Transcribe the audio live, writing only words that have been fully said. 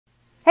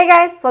Hey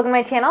guys, welcome to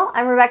my channel.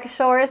 I'm Rebecca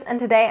Shores, and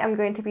today I'm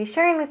going to be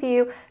sharing with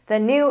you the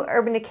new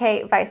Urban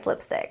Decay Vice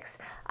lipsticks.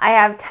 I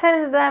have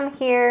 10 of them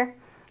here,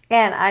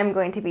 and I'm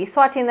going to be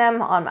swatching them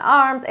on my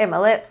arms and my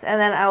lips, and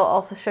then I will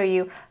also show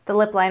you the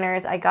lip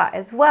liners I got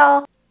as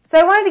well. So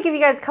I wanted to give you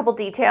guys a couple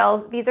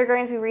details. These are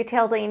going to be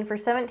retailing for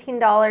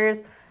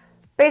 $17,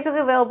 basically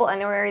available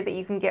anywhere that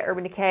you can get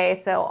Urban Decay,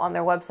 so on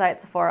their website,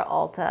 Sephora,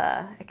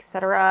 Ulta,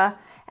 etc.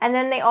 And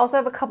then they also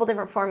have a couple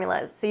different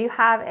formulas. So you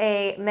have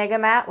a Mega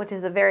Matte, which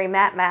is a very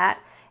matte,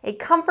 a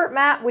Comfort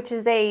Matte, which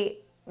is a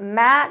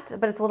matte,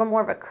 but it's a little more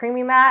of a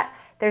creamy matte.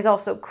 There's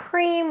also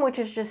Cream, which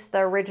is just the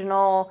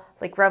original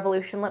like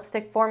Revolution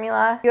lipstick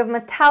formula. You have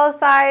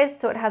Metallicized,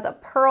 so it has a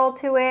pearl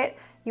to it.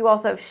 You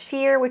also have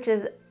Sheer, which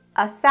is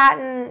a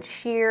satin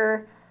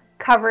sheer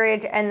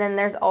coverage, and then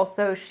there's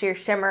also Sheer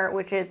Shimmer,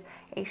 which is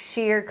a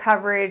sheer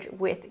coverage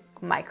with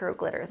micro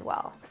glitter as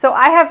well. So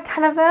I have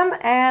 10 of them,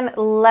 and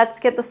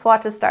let's get the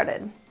swatches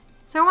started.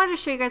 So I wanted to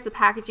show you guys the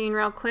packaging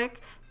real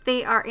quick.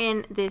 They are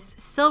in this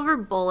silver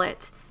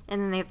bullet,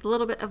 and then they have a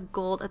little bit of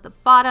gold at the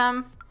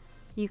bottom.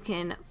 You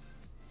can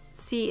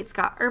see it's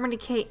got Urban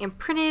Decay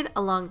imprinted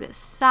along this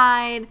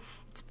side.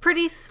 It's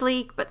pretty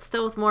sleek, but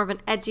still with more of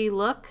an edgy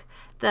look.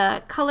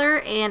 The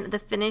color and the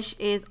finish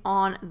is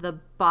on the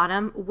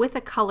bottom with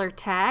a color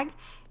tag.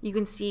 You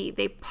can see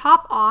they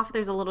pop off.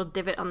 There's a little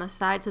divot on the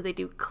side, so they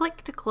do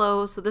click to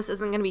close. So this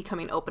isn't going to be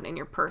coming open in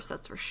your purse,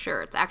 that's for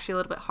sure. It's actually a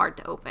little bit hard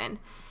to open.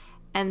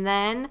 And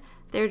then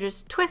they're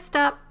just twist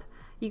up.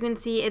 You can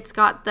see it's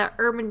got the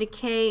Urban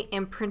Decay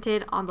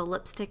imprinted on the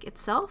lipstick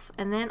itself,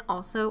 and then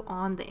also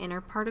on the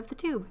inner part of the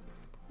tube.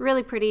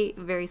 Really pretty,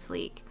 very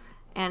sleek,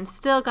 and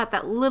still got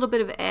that little bit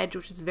of edge,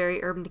 which is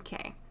very Urban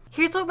Decay.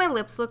 Here's what my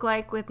lips look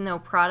like with no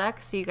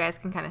product, so you guys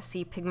can kind of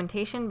see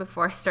pigmentation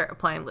before I start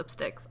applying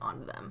lipsticks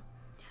onto them.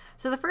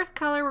 So the first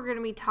color we're going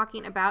to be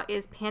talking about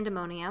is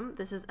Pandemonium.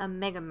 This is a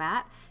Mega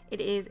Matte. It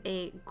is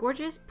a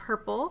gorgeous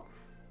purple.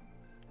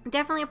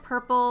 Definitely a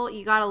purple.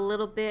 You got a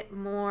little bit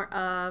more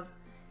of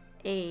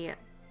a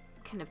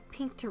kind of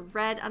pink to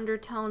red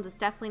undertones. It's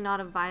definitely not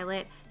a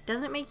violet.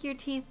 Doesn't make your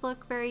teeth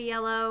look very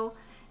yellow.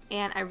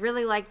 And I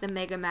really like the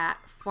Mega Matte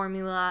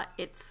formula.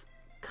 It's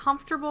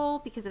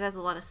comfortable because it has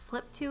a lot of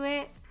slip to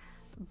it,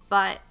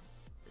 but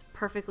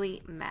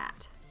perfectly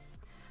matte.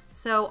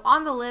 So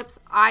on the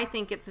lips, I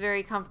think it's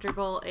very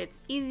comfortable. It's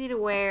easy to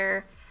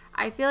wear.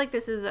 I feel like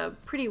this is a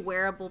pretty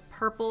wearable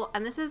purple,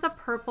 and this is a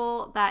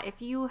purple that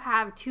if you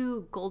have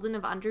too golden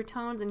of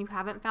undertones and you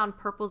haven't found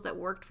purples that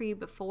worked for you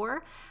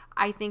before,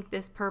 I think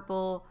this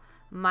purple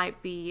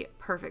might be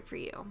perfect for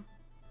you.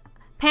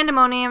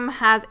 Pandemonium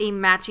has a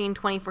matching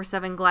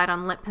 24/7 Glide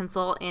On lip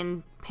pencil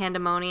in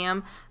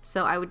Pandemonium,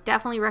 so I would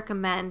definitely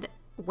recommend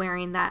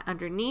wearing that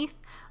underneath.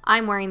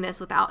 I'm wearing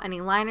this without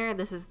any liner.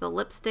 This is the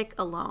lipstick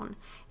alone.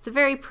 It's a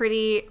very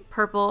pretty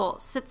purple,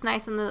 sits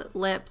nice on the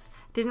lips,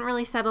 didn't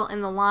really settle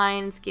in the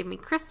lines, give me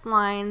crisp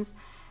lines,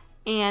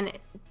 and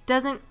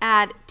doesn't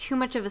add too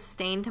much of a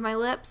stain to my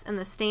lips, and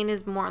the stain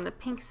is more on the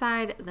pink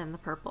side than the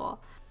purple.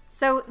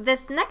 So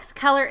this next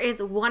color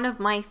is one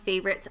of my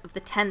favorites of the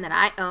 10 that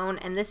I own,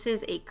 and this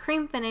is a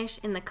cream finish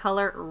in the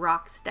color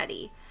Rock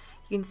Steady.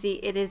 You can see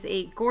it is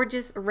a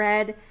gorgeous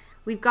red.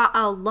 We've got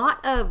a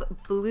lot of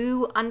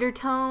blue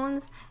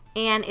undertones,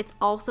 and it's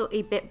also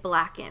a bit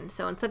blackened.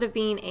 So instead of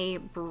being a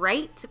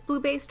bright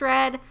blue-based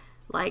red,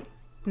 like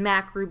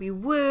MAC Ruby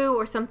Woo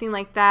or something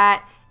like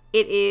that,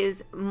 it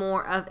is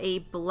more of a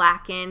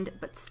blackened,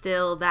 but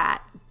still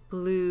that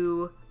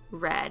blue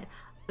red.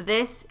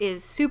 This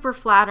is super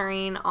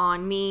flattering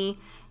on me.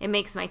 It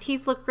makes my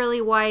teeth look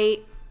really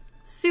white.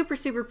 Super,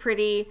 super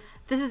pretty.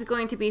 This is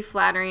going to be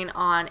flattering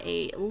on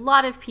a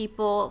lot of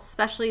people,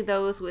 especially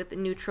those with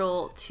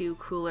neutral to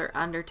cooler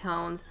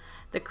undertones.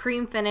 The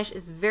cream finish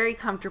is very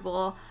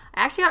comfortable.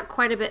 I actually got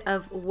quite a bit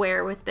of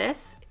wear with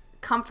this.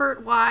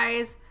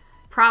 Comfort-wise,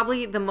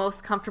 probably the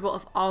most comfortable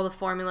of all the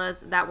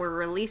formulas that were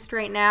released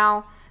right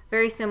now.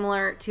 Very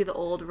similar to the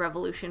old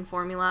Revolution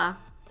formula.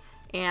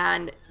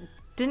 And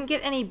didn't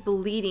get any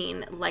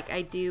bleeding like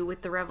I do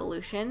with the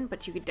Revolution,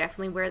 but you could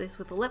definitely wear this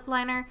with a lip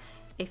liner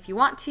if you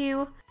want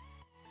to.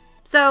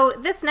 So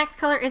this next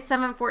color is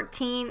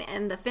 714,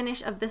 and the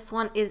finish of this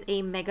one is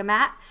a Mega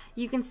Matte.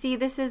 You can see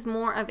this is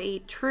more of a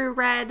true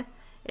red.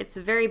 It's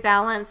very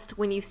balanced.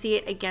 When you see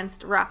it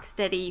against Rock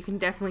Steady, you can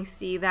definitely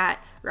see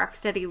that Rock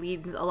Steady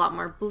leans a lot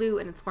more blue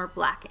and it's more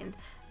blackened.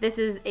 This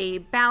is a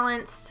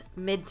balanced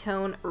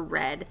mid-tone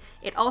red.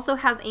 It also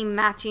has a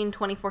matching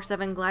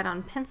 24/7 Glide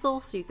On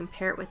pencil, so you can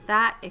pair it with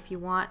that if you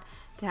want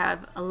to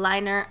have a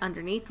liner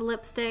underneath the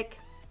lipstick.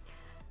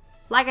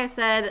 Like I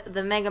said,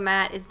 the Mega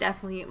Matte is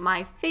definitely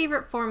my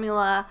favorite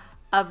formula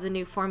of the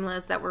new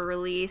formulas that were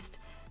released.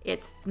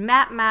 It's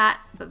matte,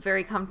 but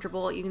very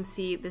comfortable. You can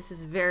see this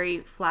is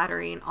very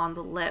flattering on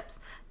the lips.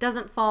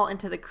 Doesn't fall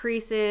into the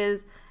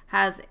creases,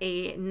 has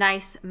a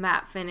nice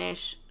matte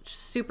finish,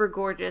 super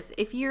gorgeous.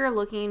 If you're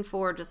looking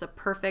for just a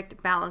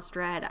perfect balanced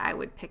red, I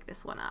would pick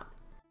this one up.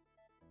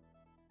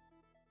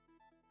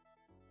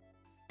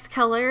 Next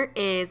color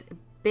is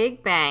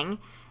Big Bang,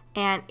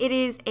 and it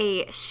is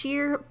a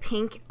sheer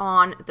pink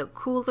on the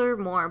cooler,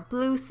 more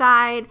blue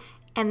side,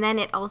 and then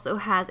it also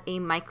has a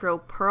micro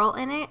pearl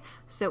in it,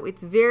 so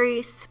it's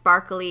very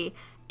sparkly.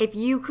 If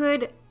you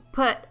could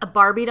put a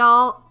Barbie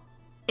doll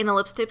in a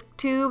lipstick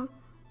tube,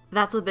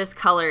 that's what this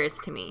color is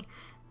to me.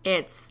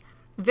 It's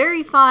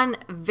very fun,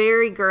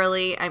 very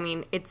girly. I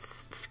mean, it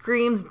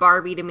screams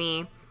Barbie to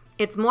me.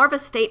 It's more of a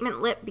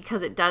statement lip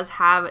because it does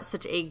have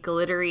such a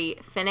glittery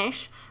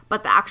finish,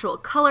 but the actual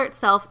color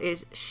itself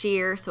is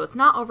sheer, so it's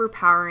not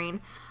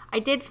overpowering. I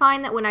did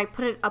find that when I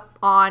put it up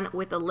on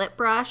with a lip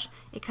brush,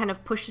 it kind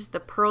of pushes the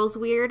pearls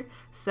weird,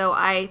 so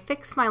I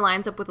fixed my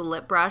lines up with a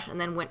lip brush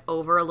and then went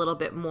over a little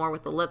bit more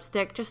with the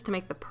lipstick just to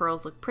make the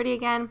pearls look pretty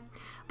again.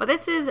 But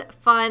this is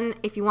fun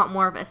if you want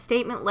more of a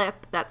statement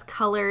lip that's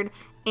colored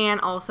and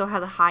also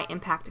has a high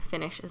impact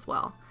finish as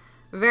well.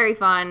 Very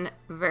fun,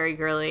 very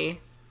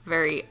girly,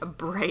 very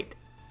bright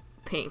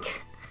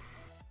pink.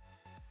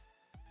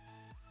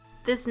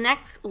 This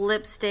next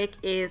lipstick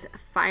is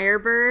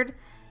Firebird.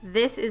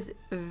 This is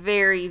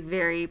very,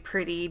 very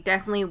pretty.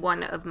 Definitely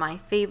one of my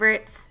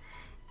favorites.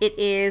 It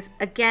is,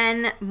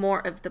 again,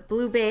 more of the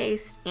blue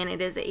base, and it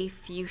is a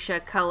fuchsia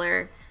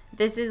color.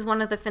 This is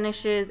one of the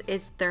finishes.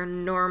 It's their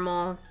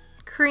normal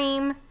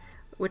cream,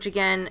 which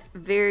again,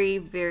 very,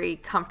 very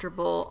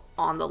comfortable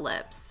on the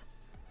lips.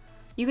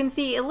 You can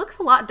see it looks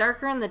a lot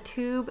darker in the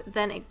tube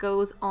than it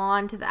goes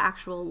on to the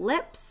actual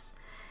lips.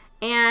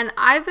 And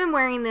I've been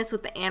wearing this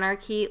with the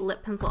Anarchy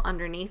lip pencil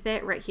underneath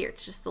it. Right here,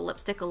 it's just the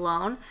lipstick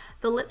alone.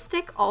 The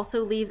lipstick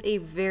also leaves a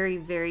very,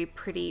 very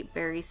pretty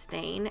berry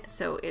stain,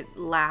 so it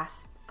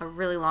lasts a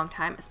really long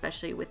time,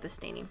 especially with the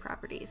staining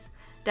properties.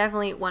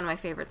 Definitely one of my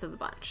favorites of the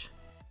bunch.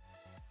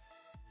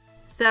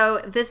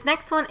 So this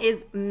next one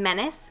is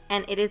Menace,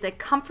 and it is a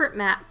comfort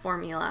matte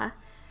formula.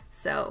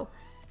 So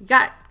you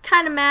got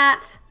kind of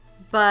matte,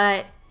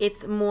 but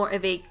it's more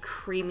of a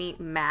creamy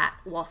matte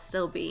while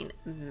still being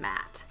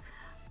matte.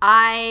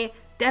 I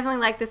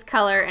definitely like this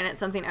color, and it's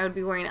something I would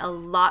be wearing a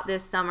lot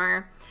this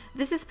summer.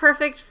 This is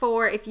perfect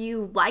for if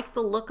you like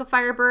the look of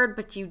Firebird,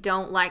 but you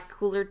don't like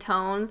cooler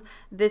tones.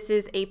 This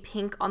is a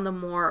pink on the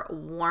more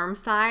warm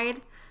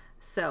side.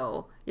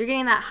 So you're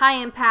getting that high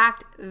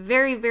impact,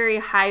 very, very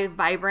high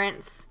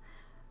vibrance,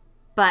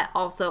 but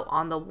also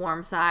on the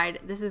warm side.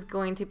 This is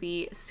going to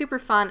be super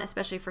fun,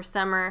 especially for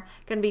summer.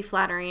 Going to be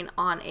flattering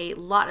on a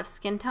lot of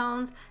skin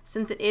tones.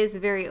 Since it is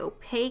very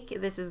opaque,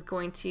 this is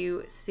going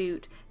to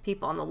suit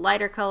people on the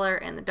lighter color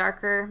and the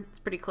darker. It's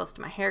pretty close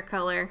to my hair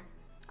color.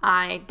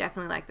 I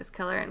definitely like this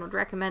color and would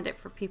recommend it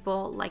for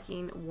people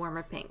liking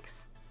warmer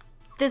pinks.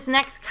 This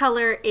next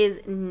color is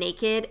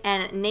Naked,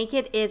 and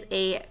Naked is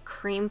a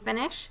cream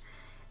finish.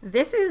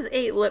 This is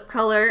a lip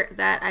color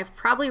that I've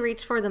probably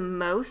reached for the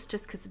most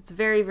just because it's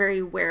very,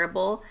 very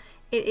wearable.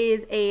 It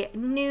is a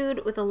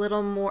nude with a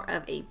little more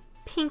of a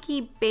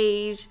pinky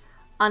beige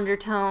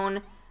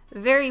undertone.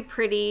 Very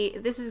pretty.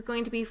 This is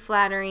going to be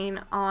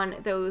flattering on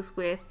those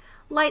with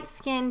light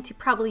skin to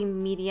probably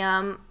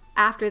medium.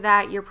 After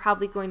that, you're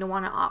probably going to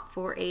want to opt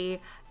for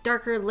a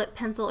darker lip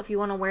pencil if you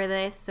want to wear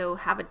this, so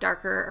have a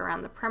darker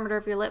around the perimeter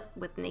of your lip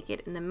with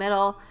Naked in the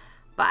middle.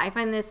 But I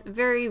find this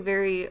very,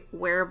 very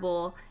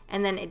wearable,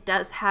 and then it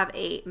does have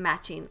a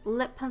matching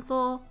lip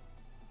pencil.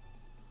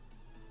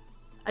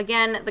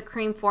 Again, the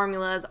cream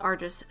formulas are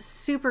just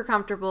super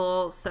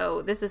comfortable,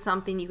 so this is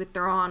something you could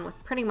throw on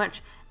with pretty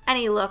much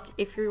any look.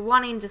 If you're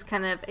wanting just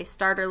kind of a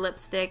starter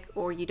lipstick,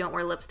 or you don't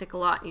wear lipstick a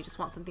lot and you just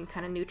want something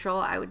kind of neutral,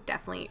 I would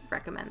definitely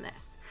recommend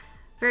this.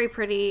 Very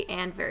pretty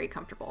and very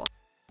comfortable.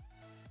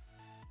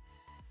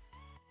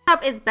 Next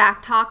up is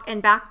Back Talk,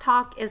 and Back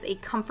Talk is a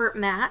comfort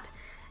matte.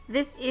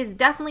 This is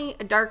definitely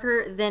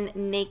darker than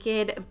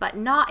Naked, but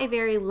not a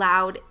very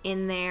loud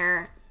in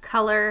there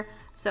color.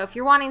 So if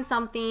you're wanting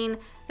something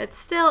that's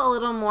still a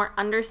little more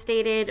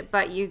understated,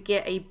 but you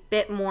get a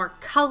bit more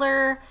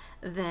color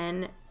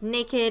than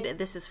Naked,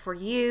 this is for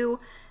you.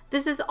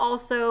 This is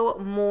also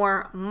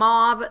more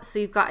mauve, so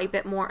you've got a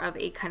bit more of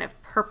a kind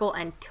of purple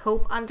and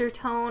taupe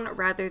undertone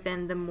rather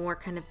than the more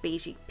kind of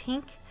beigey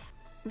pink.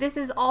 This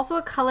is also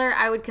a color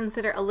I would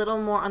consider a little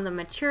more on the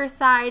mature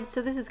side,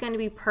 so this is going to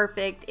be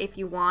perfect if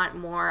you want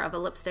more of a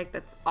lipstick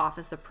that's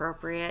office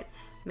appropriate.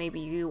 Maybe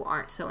you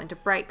aren't so into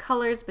bright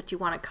colors, but you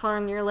want a color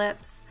on your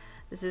lips.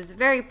 This is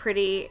very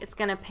pretty. It's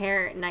going to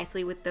pair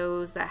nicely with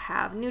those that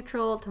have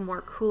neutral to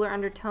more cooler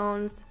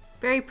undertones.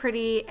 Very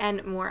pretty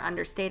and more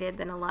understated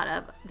than a lot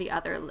of the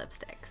other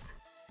lipsticks.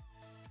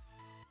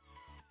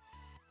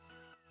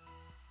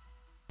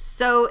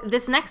 So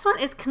this next one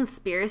is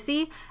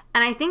Conspiracy,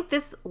 and I think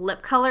this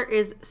lip color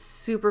is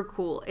super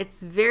cool.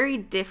 It's very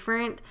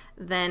different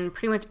than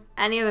pretty much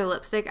any other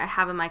lipstick I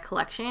have in my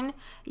collection.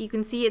 You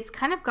can see it's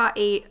kind of got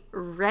a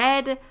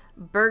red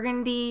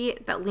burgundy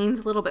that leans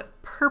a little bit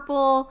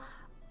purple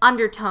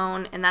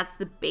undertone, and that's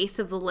the base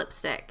of the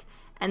lipstick.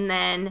 And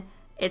then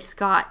it's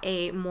got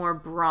a more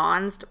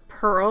bronzed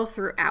pearl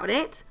throughout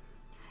it.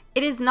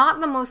 It is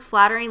not the most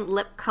flattering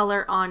lip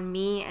color on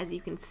me, as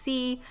you can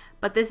see,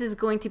 but this is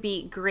going to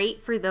be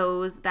great for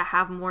those that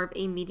have more of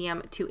a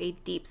medium to a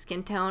deep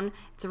skin tone.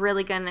 It's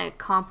really going to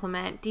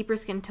complement deeper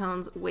skin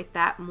tones with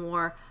that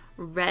more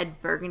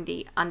red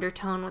burgundy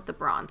undertone with the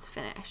bronze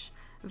finish.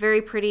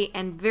 Very pretty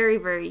and very,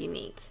 very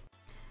unique.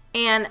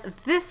 And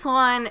this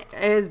one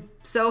is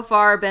so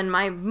far been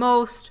my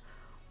most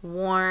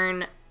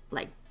worn,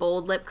 like,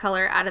 bold lip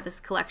color out of this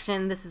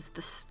collection. This is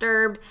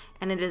Disturbed,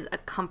 and it is a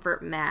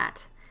comfort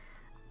matte.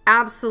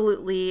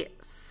 Absolutely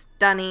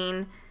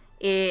stunning.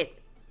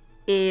 It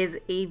is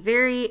a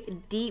very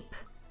deep,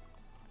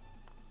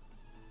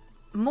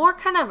 more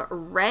kind of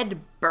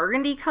red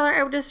burgundy color,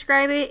 I would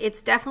describe it.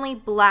 It's definitely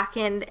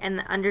blackened and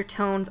the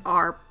undertones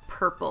are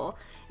purple.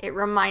 It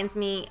reminds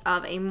me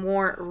of a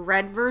more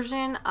red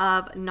version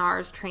of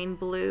NARS Train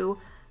Blue.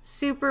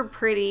 Super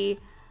pretty.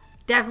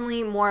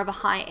 Definitely more of a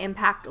high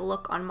impact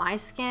look on my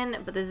skin,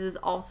 but this is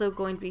also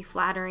going to be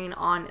flattering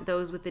on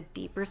those with a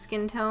deeper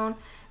skin tone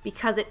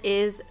because it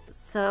is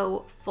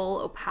so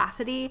full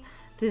opacity.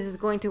 This is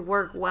going to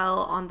work well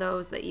on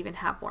those that even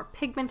have more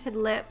pigmented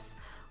lips,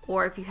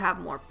 or if you have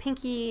more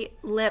pinky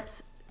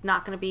lips, it's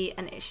not going to be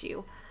an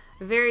issue.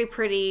 Very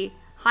pretty,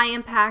 high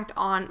impact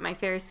on my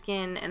fair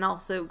skin, and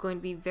also going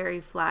to be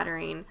very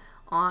flattering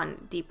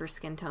on deeper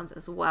skin tones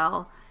as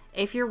well.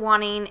 If you're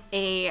wanting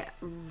a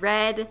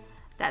red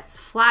that's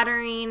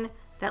flattering,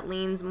 that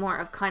leans more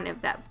of kind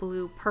of that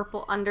blue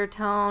purple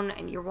undertone,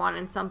 and you're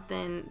wanting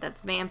something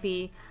that's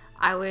vampy,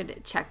 I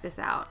would check this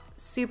out.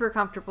 Super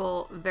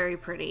comfortable, very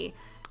pretty.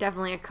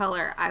 Definitely a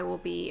color I will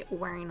be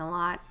wearing a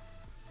lot.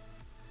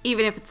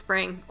 Even if it's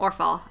spring or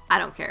fall, I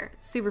don't care.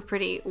 Super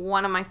pretty,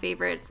 one of my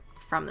favorites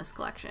from this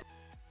collection.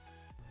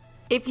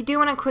 If you do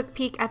want a quick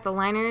peek at the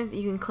liners,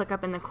 you can click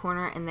up in the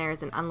corner and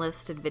there's an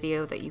unlisted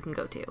video that you can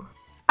go to.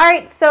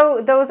 Alright,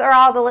 so those are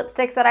all the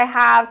lipsticks that I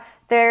have.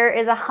 There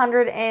is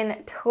 100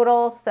 in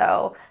total,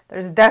 so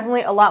there's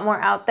definitely a lot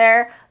more out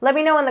there. Let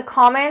me know in the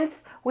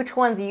comments which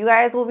ones you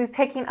guys will be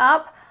picking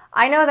up.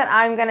 I know that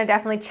I'm going to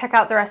definitely check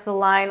out the rest of the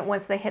line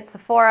once they hit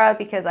Sephora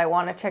because I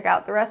want to check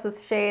out the rest of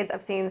the shades.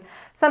 I've seen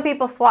some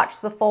people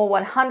swatch the full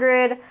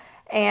 100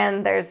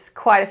 and there's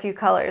quite a few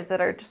colors that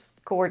are just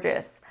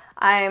gorgeous.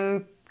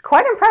 I'm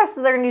quite impressed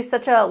that they're going to do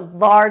such a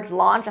large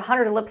launch,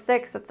 100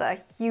 lipsticks. That's a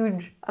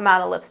huge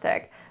amount of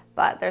lipstick,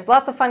 but there's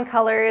lots of fun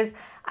colors.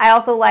 I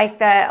also like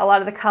that a lot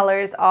of the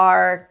colors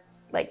are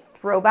like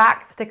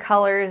throwbacks to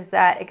colors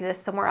that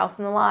exist somewhere else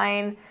in the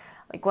line.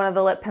 Like one of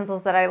the lip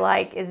pencils that I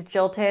like is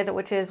Jilted,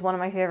 which is one of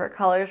my favorite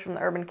colors from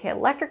the Urban Decay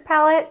Electric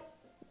palette.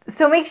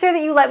 So make sure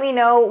that you let me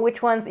know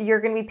which ones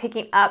you're going to be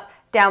picking up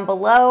down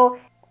below.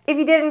 If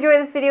you did enjoy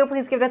this video,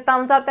 please give it a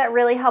thumbs up. That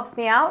really helps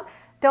me out.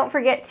 Don't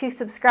forget to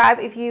subscribe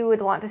if you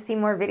would want to see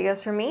more videos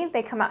from me.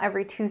 They come out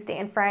every Tuesday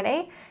and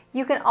Friday.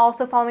 You can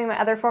also follow me on my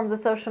other forms of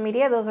social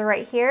media. Those are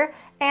right here.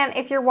 And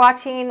if you're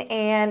watching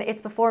and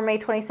it's before May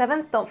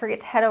 27th, don't forget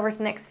to head over to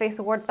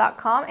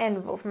nextfaceawards.com and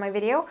vote for my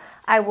video.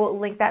 I will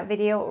link that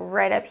video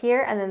right up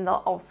here, and then there'll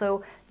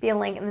also be a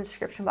link in the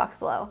description box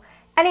below.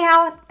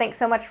 Anyhow, thanks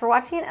so much for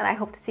watching, and I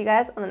hope to see you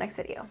guys on the next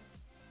video.